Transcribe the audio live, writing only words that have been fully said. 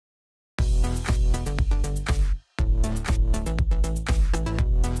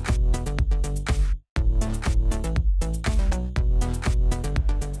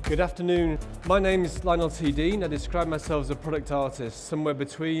Good afternoon. My name is Lionel T Dean. I describe myself as a product artist, somewhere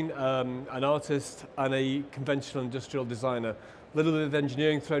between an artist and a conventional industrial designer. A little bit of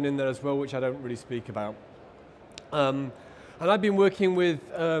engineering thrown in there as well, which I don't really speak about. And I've been working with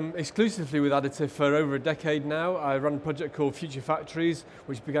exclusively with additive for over a decade now. I run a project called Future Factories,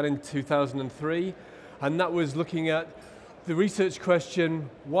 which began in 2003, and that was looking at the research question: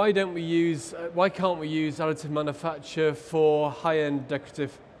 why can't we use additive manufacture for high-end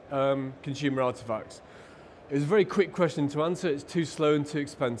decorative consumer artifacts? It was a very quick question to answer. It's too slow and too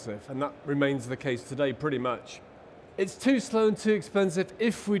expensive, and that remains the case today pretty much. It's too slow and too expensive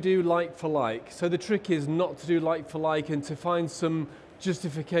if we do like for like. So the trick is not to do like for like and to find some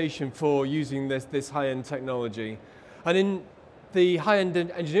justification for using this high-end technology. And in the high-end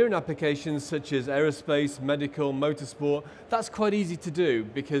engineering applications such as aerospace, medical, motorsport, that's quite easy to do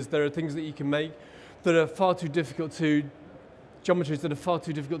because there are things that you can make that are far too difficult to geometries that are far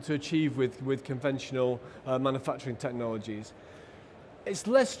too difficult to achieve with conventional manufacturing technologies. It's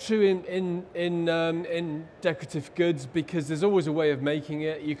less true in decorative goods because there's always a way of making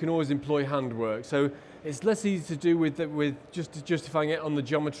it. You can always employ handwork, so it's less easy to do with just justifying it on the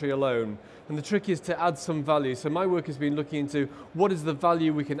geometry alone. And the trick is to add some value. So my work has been looking into what is the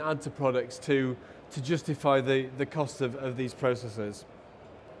value we can add to products to justify the cost of these processes.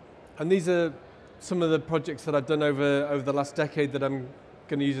 And these are some of the projects that I've done over the last decade that I'm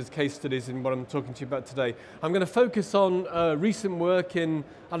going to use as case studies in what I'm talking to you about today. I'm going to focus on recent work in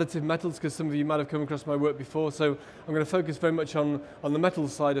additive metals because some of you might have come across my work before, so I'm going to focus very much on the metal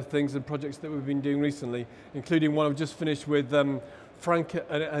side of things and projects that we've been doing recently, including one I've just finished with Frank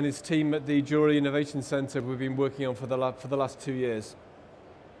and his team at the Jewelry Innovation Centre we've been working on for the last 2 years.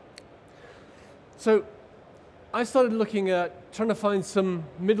 So I started looking at trying to find some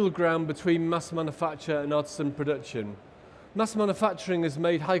middle ground between mass manufacture and artisan production. Mass manufacturing has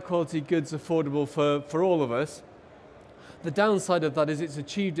made high quality goods affordable for all of us. The downside of that is it's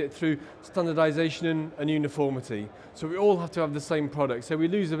achieved it through standardization and uniformity. So we all have to have the same product. So we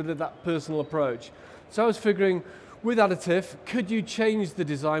lose a bit of that personal approach. So I was figuring, with additive, could you change the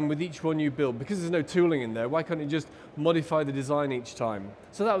design with each one you build? Because there's no tooling in there, why can't you just modify the design each time?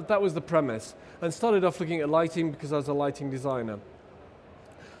 So that was the premise. And started off looking at lighting because I was a lighting designer.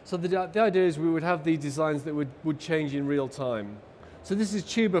 So the idea is we would have these designs that would change in real time. So this is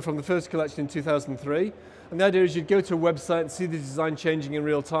Tuba from the first collection in 2003. And the idea is you'd go to a website and see the design changing in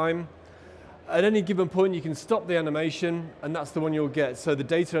real time. At any given point, you can stop the animation, and that's the one you'll get. So the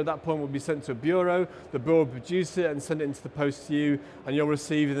data at that point will be sent to a bureau. The bureau will produce it and send it into the post to you, and you'll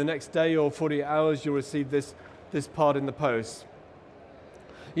receive in the next day or 48 hours, you'll receive this part in the post.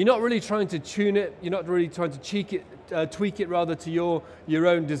 You're not really trying to tune it. You're not really trying to tweak it rather to your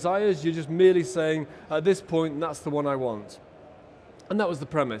own desires. You're just merely saying, at this point, that's the one I want. And that was the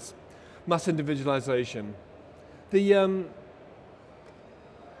premise, mass individualization. The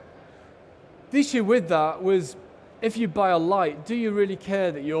issue with that was, if you buy a light, do you really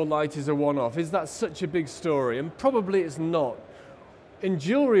care that your light is a one-off? Is that such a big story? And probably it's not. In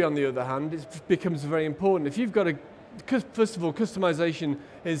jewelry, on the other hand, it becomes very important. If you've got first of all, customization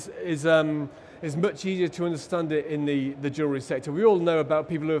is much easier to understand it in the jewelry sector. We all know about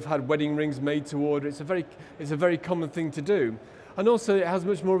people who have had wedding rings made to order. It's a very common thing to do. And also it has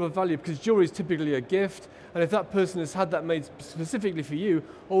much more of a value because jewelry is typically a gift, and if that person has had that made specifically for you,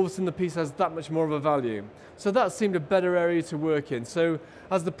 all of a sudden the piece has that much more of a value. So that seemed a better area to work in. So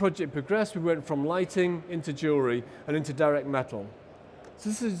as the project progressed, we went from lighting into jewelry and into direct metal. So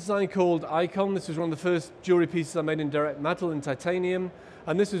this is a design called Icon. This was one of the first jewelry pieces I made in direct metal in titanium,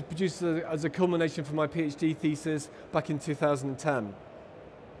 and this was produced as a culmination for my PhD thesis back in 2010.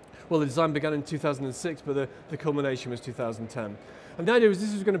 Well, the design began in 2006, but the culmination was 2010. And the idea was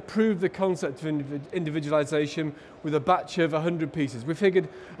this was going to prove the concept of individualization with a batch of 100 pieces. We figured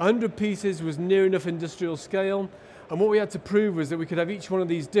 100 pieces was near enough industrial scale, and what we had to prove was that we could have each one of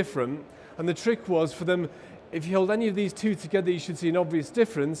these different, and the trick was for them, if you hold any of these two together, you should see an obvious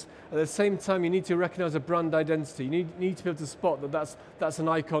difference. At the same time, you need to recognize a brand identity. You need to be able to spot that that's an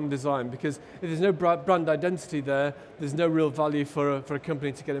icon design, because if there's no brand identity there, there's no real value for a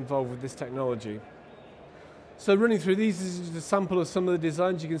company to get involved with this technology. So running through these, this is just a sample of some of the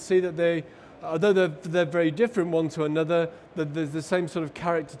designs. You can see that although they're very different one to another, there's the same sort of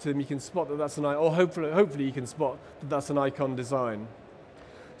character to them. You can spot that that's an icon, or hopefully you can spot that that's an icon design.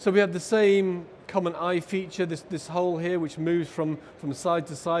 So we have the same common eye feature, this hole here, which moves from side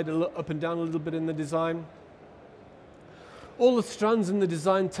to side, up and down a little bit in the design. All the strands in the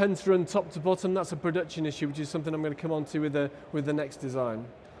design tend to run top to bottom. That's a production issue, which is something I'm going to come on to with the next design.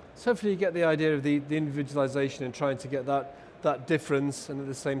 So hopefully you get the idea of the individualization and trying to get that difference and at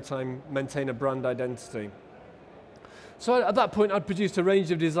the same time maintain a brand identity. So at that point I'd produced a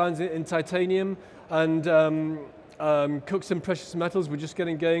range of designs in titanium and custom precious metals. We're just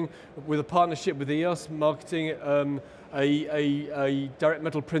getting going with a partnership with EOS, marketing a direct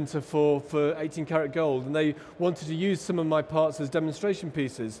metal printer for 18 karat gold, and they wanted to use some of my parts as demonstration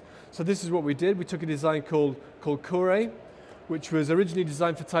pieces. So this is what we did. We took a design called Core, which was originally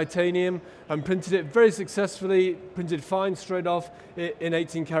designed for titanium, and printed it very successfully, printed fine straight off in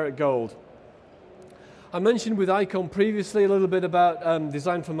 18 karat gold. I mentioned with Icon previously a little bit about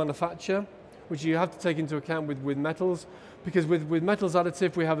design for manufacture, which you have to take into account with metals, because with metals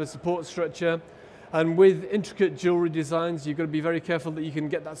additive we have a support structure, and with intricate jewelry designs you've got to be very careful that you can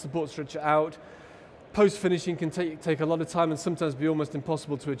get that support structure out. Post-finishing can take a lot of time and sometimes be almost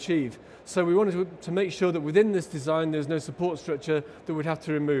impossible to achieve. So we wanted to make sure that within this design there's no support structure that we'd have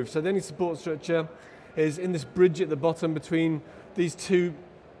to remove. So the only support structure is in this bridge at the bottom between these two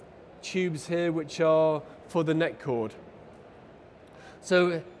tubes here, which are for the neck cord.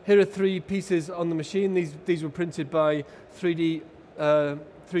 So here are 3 pieces on the machine. These were printed by 3D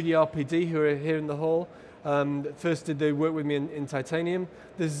RPD, who are here in the hall. First did they work with me in titanium.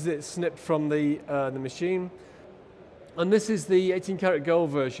 This is it snipped from the machine. And this is the 18 karat gold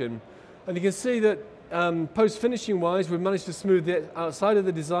version. And you can see that post-finishing wise, we've managed to smooth the outside of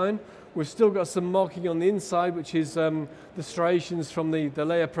the design. We've still got some marking on the inside, which is the striations from the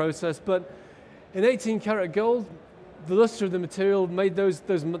layer process. But in 18 karat gold, the luster of the material made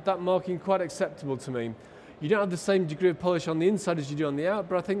that marking quite acceptable to me. You don't have the same degree of polish on the inside as you do on the out,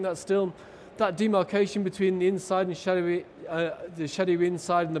 but I think that's still, that demarcation between the inside and the shadowy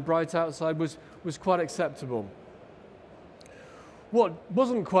inside and the bright outside was quite acceptable. What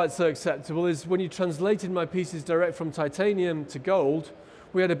wasn't quite so acceptable is when you translated my pieces direct from titanium to gold,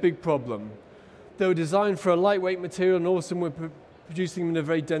 we had a big problem. They were designed for a lightweight material, and all of a sudden we're producing them in a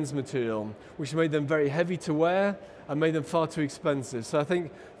very dense material, which made them very heavy to wear and made them far too expensive. So I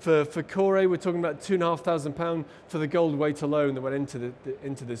think for Core, we're talking about £2,500 for the gold weight alone that went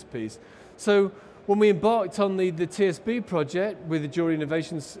into this piece. So when we embarked on the TSB project with the Jewelry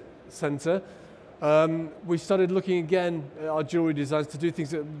Innovation Centre, we started looking again at our jewelry designs to do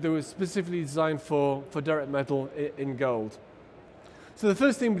things that were specifically designed for direct metal in gold. So the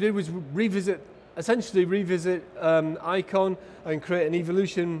first thing we did was essentially revisit Icon and create an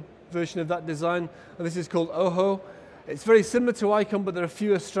evolution version of that design, and this is called Oho. It's very similar to Icon, but there are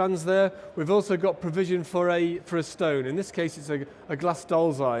fewer strands there. We've also got provision for a stone. In this case, it's a glass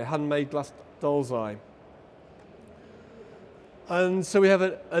doll's eye, handmade glass doll's eye. And so we have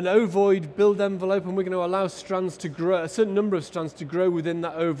an ovoid build envelope, and we're going to allow strands to grow, a certain number of strands to grow within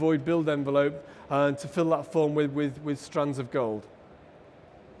that ovoid build envelope, and to fill that form with strands of gold.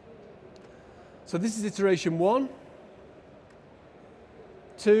 So this is iteration 1,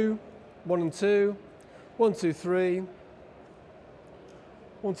 2, 1 and 2, 1, 2, 3,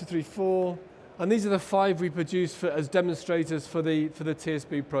 1, 2, 3, 4, and these are the 5 we produced as demonstrators for the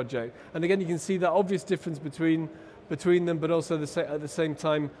TSB project. And again, you can see that obvious difference between them, but also at the same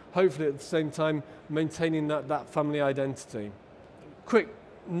time, hopefully at the same time, maintaining that family identity. Quick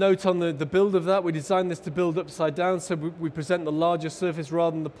note on the build of that. We designed this to build upside down, so we present the larger surface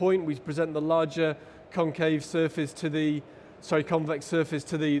rather than the point. We present the larger convex surface to the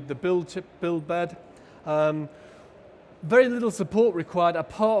build bed. Very little support required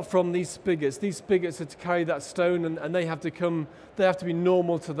apart from these spigots. These spigots are to carry that stone, and they have to be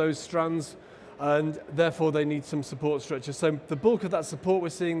normal to those strands, and therefore they need some support structure. So the bulk of that support we're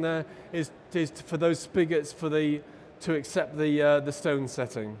seeing there is for those spigots to accept the stone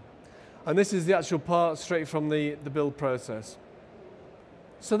setting. And this is the actual part straight from the build process.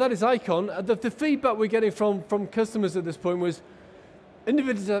 So that is Icon. The feedback we're getting from customers at this point was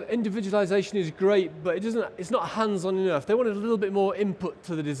individualization is great, but it's not hands-on enough. They wanted a little bit more input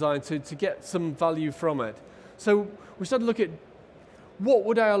to the design to get some value from it. So we started to look at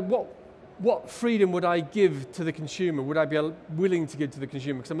what freedom would I give to the consumer? Would I be willing to give to the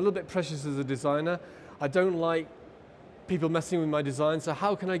consumer? Because I'm a little bit precious as a designer. I don't like people messing with my design, so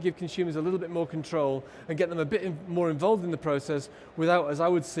how can I give consumers a little bit more control and get them a bit more involved in the process without, as I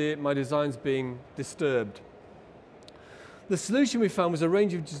would see it, my designs being disturbed? The solution we found was a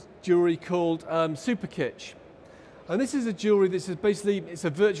range of jewelry called Super Kitsch. And this is a jewelry that is basically, it's a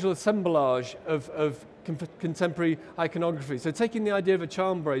virtual assemblage of contemporary iconography. So taking the idea of a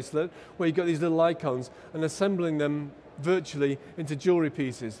charm bracelet where you've got these little icons and assembling them virtually into jewelry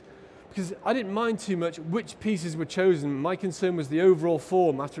pieces. Because I didn't mind too much which pieces were chosen. My concern was the overall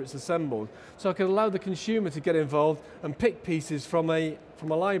form after it's assembled. So I could allow the consumer to get involved and pick pieces from a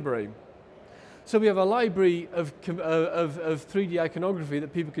library. So we have a library of 3D iconography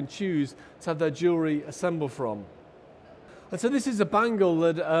that people can choose to have their jewelry assembled from. And so this is a bangle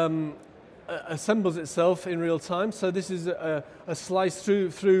that assembles itself in real time. So this is a slice through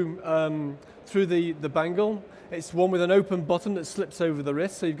the bangle. It's one with an open bottom that slips over the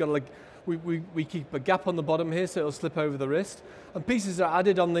wrist. So you've got like, we keep a gap on the bottom here, so it'll slip over the wrist. And pieces are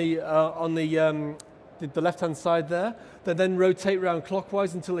added on the left-hand side there. They then rotate around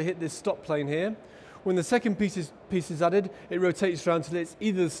clockwise until they hit this stop plane here. When the second piece is added, it rotates around until it's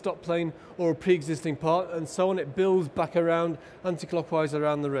either the stop plane or a pre-existing part, and so on. It builds back around anti-clockwise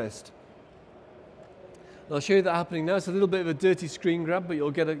around the wrist. And I'll show you that happening now. It's a little bit of a dirty screen grab, but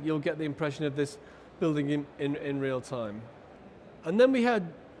you'll get the impression of this building in real time. And then we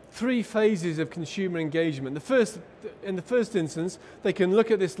had 3 phases of consumer engagement. In the first instance, they can look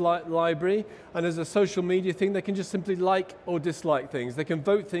at this library, and as a social media thing, they can just simply like or dislike things. They can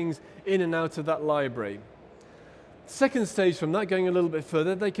vote things in and out of that library. Second stage from that, going a little bit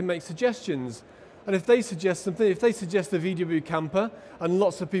further, they can make suggestions. And if they suggest something, if they suggest the VW camper, and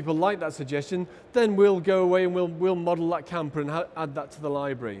lots of people like that suggestion, then we'll go away and we'll model that camper and add that to the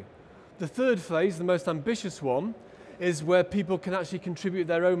library. The third phase, the most ambitious one, is where people can actually contribute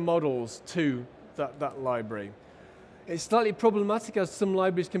their own models to that library. It's slightly problematic, as some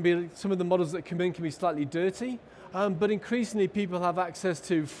libraries can be, some of the models that come in can be slightly dirty, but increasingly people have access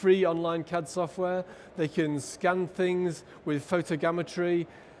to free online CAD software. They can scan things with photogrammetry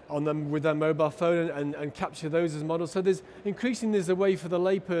on them with their mobile phone and capture those as models. So there's a way for the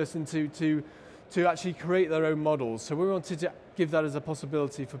layperson to actually create their own models. So we wanted to give that as a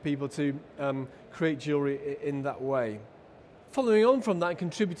possibility for people to create jewelry in that way. Following on from that,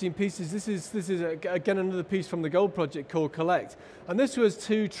 contributing pieces, this is again another piece from the Gold Project called Collect. And this was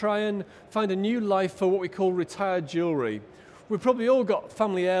to try and find a new life for what we call retired jewelry. We've probably all got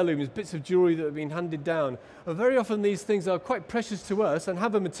family heirlooms, bits of jewelry that have been handed down. And very often these things are quite precious to us and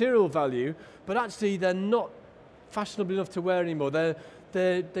have a material value, but actually they're not fashionable enough to wear anymore. They're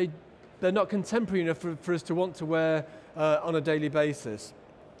not contemporary enough for us to want to wear on a daily basis,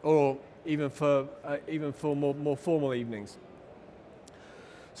 or even for more formal evenings.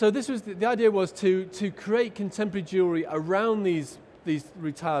 So this was the idea was to create contemporary jewelry around these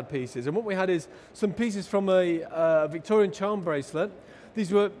retired pieces. And what we had is some pieces from a Victorian charm bracelet.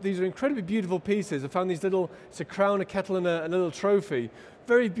 These are incredibly beautiful pieces. I found these it's a crown, a kettle, and a little trophy.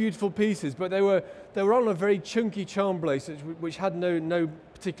 Very beautiful pieces, but they were on a very chunky charm bracelet, which had no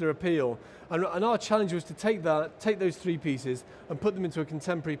particular appeal. And our challenge was to take those 3 pieces and put them into a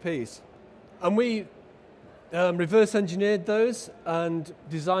contemporary piece. And we reverse engineered those and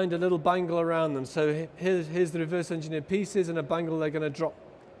designed a little bangle around them. So here's the reverse engineered pieces and a bangle they're going to drop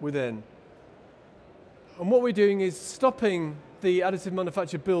within. And what we're doing is stopping the additive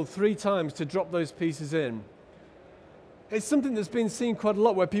manufacture build 3 times to drop those pieces in. It's something that's been seen quite a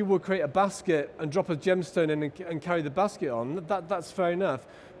lot, where people will create a basket and drop a gemstone in and carry the basket on. That's fair enough.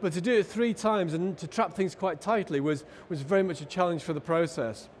 But to do it 3 times and to trap things quite tightly was very much a challenge for the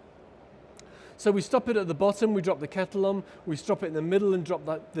process. So we stop it at the bottom, we drop the kettle on, we stop it in the middle and drop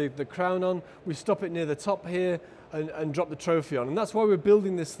the crown on, we stop it near the top here and drop the trophy on. And that's why we're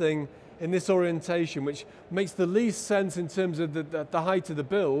building this thing in this orientation, which makes the least sense in terms of the height of the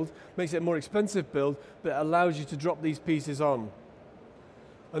build, makes it a more expensive build, but allows you to drop these pieces on.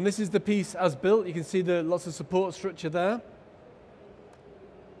 And this is the piece as built. You can see lots of support structure there.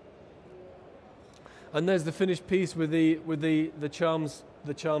 And there's the finished piece with the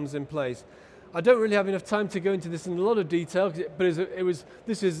charms in place. I don't really have enough time to go into this in a lot of detail, but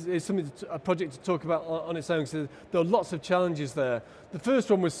this is a project to talk about on its own, because there are lots of challenges there. The first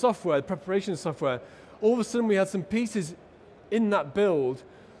one was software, preparation software. All of a sudden we had some pieces in that build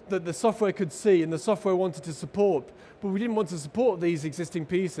that the software could see and the software wanted to support, but we didn't want to support these existing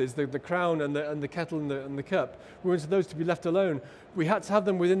pieces, the crown and the kettle and the cup. We wanted those to be left alone. We had to have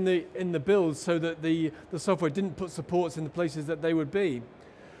them in the build so that the software didn't put supports in the places that they would be.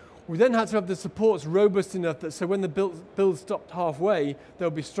 We then had to have the supports robust enough that so when the build stopped halfway, they'll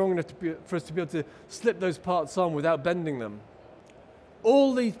be strong enough for us to be able to slip those parts on without bending them.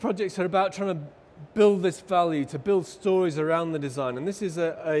 All these projects are about trying to build this value, to build stories around the design. And this is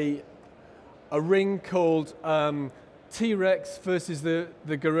a ring called T-Rex versus the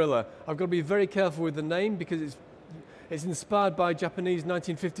gorilla. I've got to be very careful with the name because it's inspired by Japanese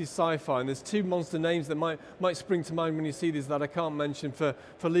 1950s sci-fi, and there's 2 monster names that might spring to mind when you see these that I can't mention for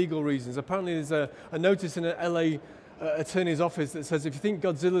legal reasons. Apparently there's a notice in an LA attorney's office that says if you think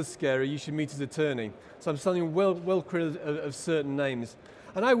Godzilla's scary, you should meet his attorney. So I'm standing well clear of certain names.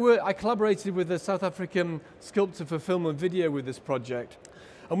 And I collaborated with a South African sculptor for film and video with this project.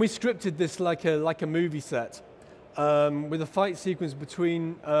 And we scripted this like a movie set with a fight sequence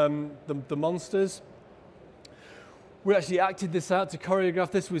between the monsters. We actually acted this out to choreograph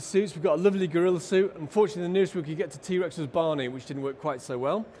this with suits. We've got a lovely gorilla suit. Unfortunately, the nearest we could get to T-Rex was Barney, which didn't work quite so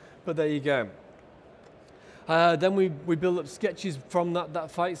well, but there you go. Then we built up sketches from that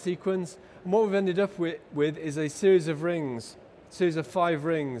fight sequence. And what we've ended up with is a series of rings, a series of 5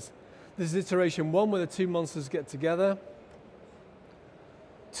 rings. This is iteration 1, where the 2 monsters get together.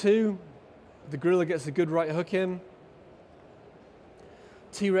 2, the gorilla gets a good right hook in.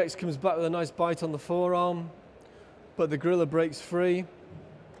 T-Rex comes back with a nice bite on the forearm, but the gorilla breaks free.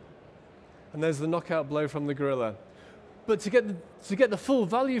 And there's the knockout blow from the gorilla. But to get the full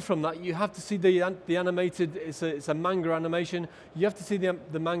value from that, you have to see the animated. It's a manga animation. You have to see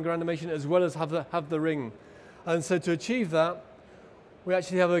the manga animation as well as have the ring. And so to achieve that, we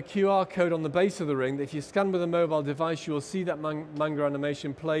actually have a QR code on the base of the ring that if you scan with a mobile device, you will see that manga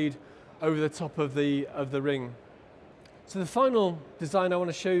animation played over the top of the ring. So the final design I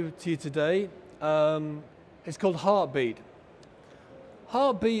want to show to you today is called Heartbeat.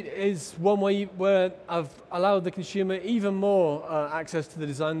 Heartbeat is one way where I've allowed the consumer even more access to the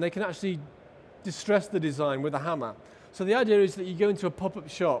design. They can actually distress the design with a hammer. So the idea is that you go into a pop-up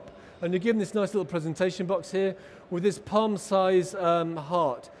shop and you're given this nice little presentation box here with this palm-size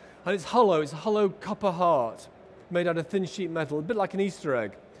heart. And it's hollow. It's a hollow copper heart made out of thin sheet metal, a bit like an Easter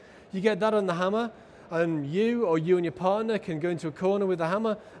egg. You get that on the hammer, and you and your partner can go into a corner with a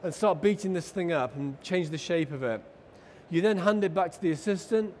hammer and start beating this thing up and change the shape of it. You then hand it back to the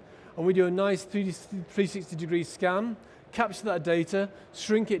assistant, and we do a nice 360-degree scan, capture that data,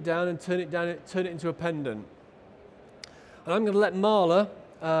 shrink it down, and turn it into a pendant. And I'm going to let Marla,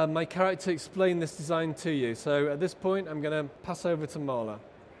 my character, explain this design to you. So at this point, I'm going to pass over to Marla.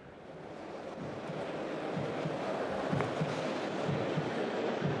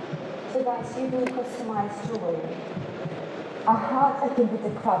 So guys, you do customized jewelry. A heart I can put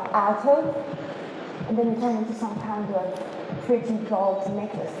the crop out of, and then you turn into some kind of pretty gold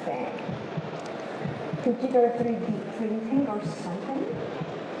necklace thing. Consider a 3D printing or something?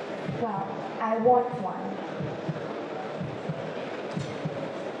 Well, I want one.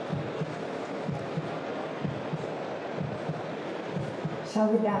 Shall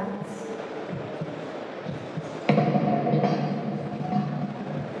we dance?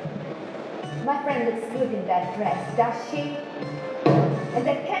 My friend looks good in that dress, does she? And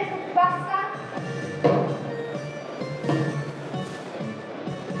that can cook pasta?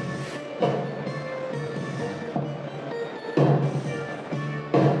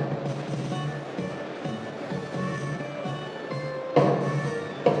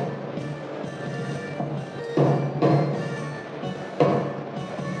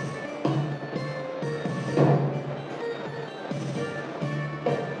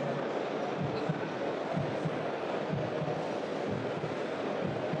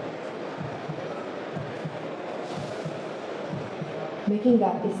 Making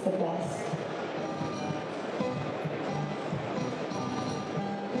up is the best.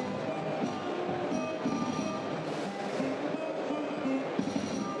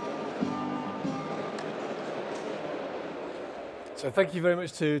 So thank you very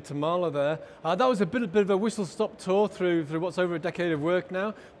much to Marla there. That was a bit of a whistle-stop tour through what's over a decade of work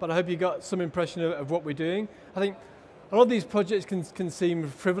now, but I hope you got some impression of what we're doing. I think a lot of these projects can seem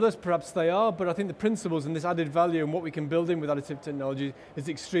frivolous, perhaps they are, but I think the principles and this added value and what we can build in with additive technology is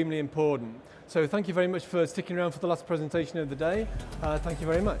extremely important. So thank you very much for sticking around for the last presentation of the day. Thank you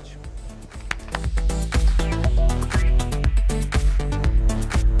very much.